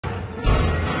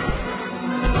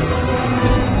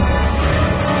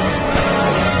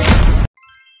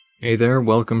Hey there,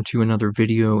 welcome to another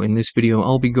video. In this video,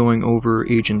 I'll be going over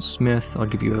Agent Smith. I'll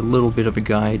give you a little bit of a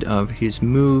guide of his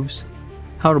moves,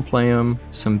 how to play him,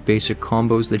 some basic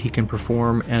combos that he can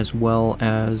perform, as well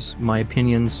as my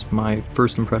opinions, my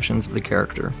first impressions of the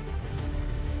character.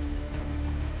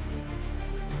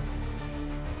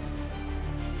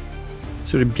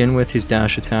 So to begin with, his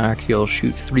dash attack, he'll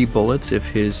shoot 3 bullets if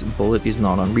his bullet is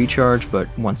not on recharge, but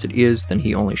once it is, then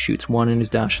he only shoots 1 in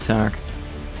his dash attack.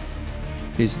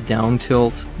 His down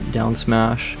tilt, down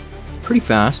smash, pretty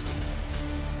fast.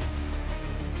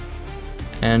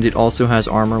 And it also has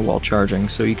armor while charging,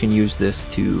 so you can use this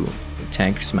to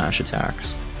tank smash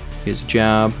attacks. His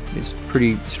jab is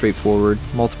pretty straightforward,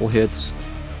 multiple hits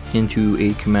into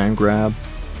a command grab,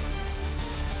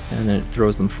 and then it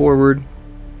throws them forward.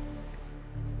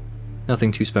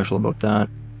 Nothing too special about that.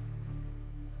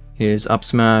 His up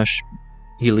smash,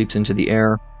 he leaps into the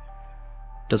air,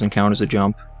 doesn't count as a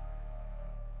jump.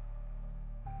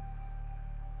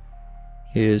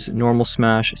 His normal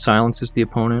smash silences the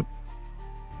opponent.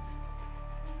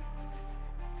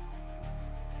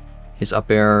 His up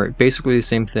air, basically the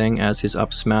same thing as his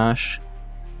up smash.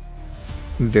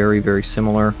 Very, very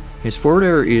similar. His forward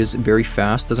air is very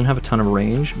fast, doesn't have a ton of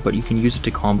range, but you can use it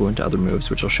to combo into other moves,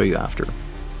 which I'll show you after.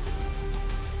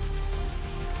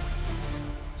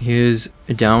 His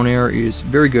down air is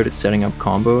very good at setting up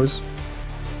combos.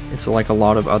 It's like a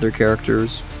lot of other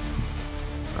characters.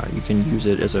 You can use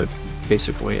it as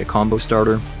basically a combo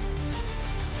starter.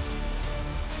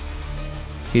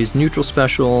 His neutral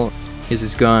special is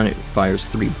his gun. It fires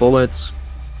 3 bullets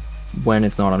when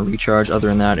it's not on recharge. Other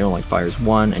than that, it only fires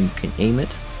 1 and you can aim it.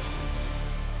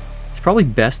 It's probably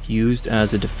best used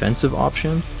as a defensive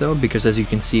option though, because as you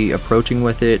can see, approaching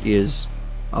with it is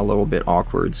a little bit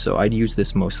awkward, so I'd use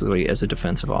this mostly as a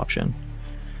defensive option.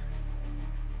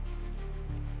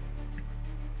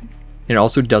 It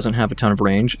also doesn't have a ton of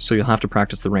range, so you'll have to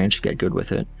practice the range to get good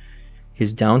with it.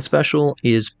 His down special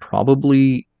is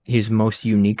probably his most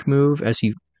unique move, as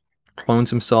he clones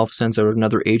himself, sends out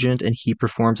another agent, and he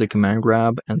performs a command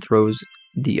grab and throws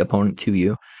the opponent to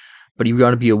you. But you've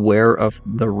got to be aware of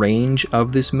the range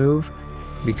of this move,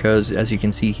 because as you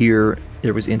can see here,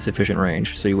 there was insufficient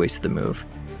range, so you wasted the move.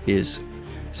 His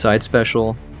side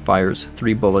special fires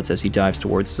 3 bullets as he dives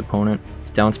towards his opponent.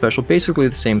 His down special, basically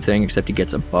the same thing, except he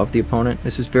gets above the opponent.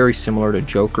 This is very similar to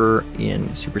Joker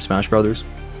in Super Smash Bros.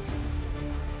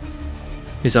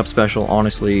 His up special,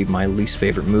 honestly, my least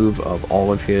favorite move of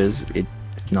all of his.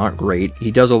 It's not great. He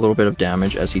does a little bit of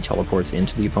damage as he teleports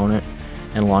into the opponent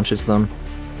and launches them.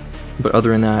 But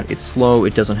other than that, it's slow,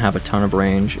 it doesn't have a ton of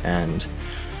range, and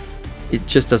it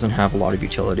just doesn't have a lot of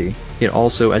utility. It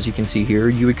also, as you can see here,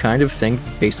 you would kind of think,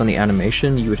 based on the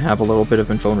animation, you would have a little bit of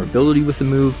invulnerability with the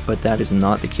move, but that is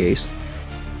not the case.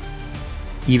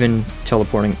 Even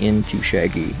teleporting into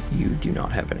Shaggy, you do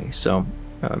not have any, so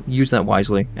use that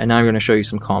wisely. And now I'm going to show you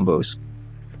some combos.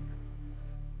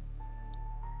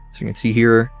 So you can see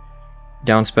here,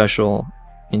 down special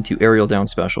into aerial down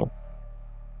special.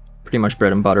 Pretty much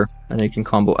bread and butter, and then you can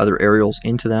combo other aerials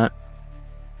into that.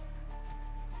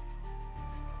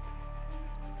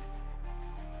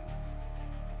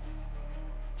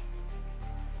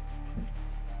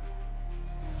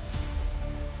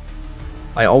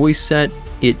 I always set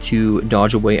it to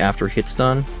dodge away after hit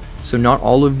stun, so not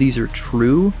all of these are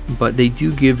true, but they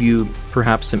do give you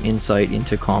perhaps some insight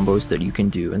into combos that you can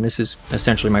do, and this is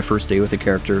essentially my first day with the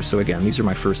character, so again, these are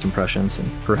my first impressions, and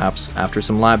perhaps after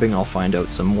some labbing I'll find out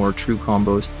some more true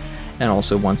combos, and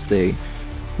also once they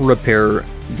repair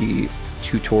the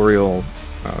tutorial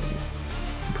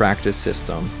practice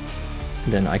system,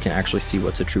 then I can actually see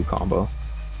what's a true combo.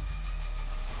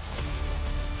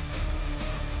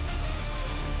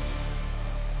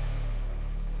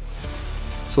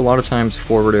 So a lot of times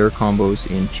forward air combos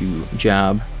into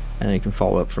jab, and then you can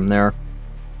follow up from there.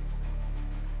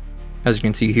 As you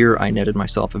can see here, I netted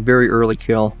myself a very early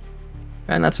kill,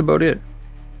 and that's about it.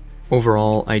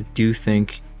 Overall, I do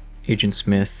think Agent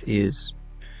Smith is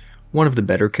one of the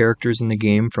better characters in the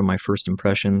game from my first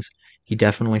impressions. He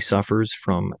definitely suffers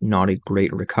from not a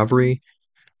great recovery,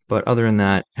 but other than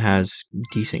that, has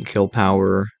decent kill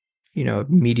power,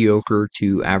 mediocre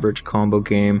to average combo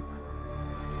game,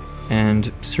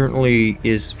 and certainly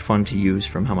is fun to use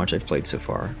from how much I've played so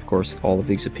far. Of course, all of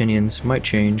these opinions might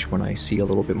change when I see a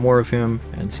little bit more of him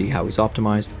and see how he's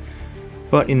optimized.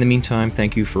 But in the meantime,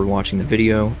 thank you for watching the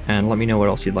video, and let me know what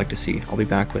else you'd like to see. I'll be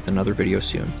back with another video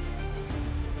soon.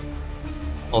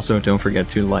 Also, don't forget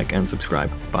to like and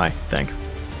subscribe. Bye. Thanks.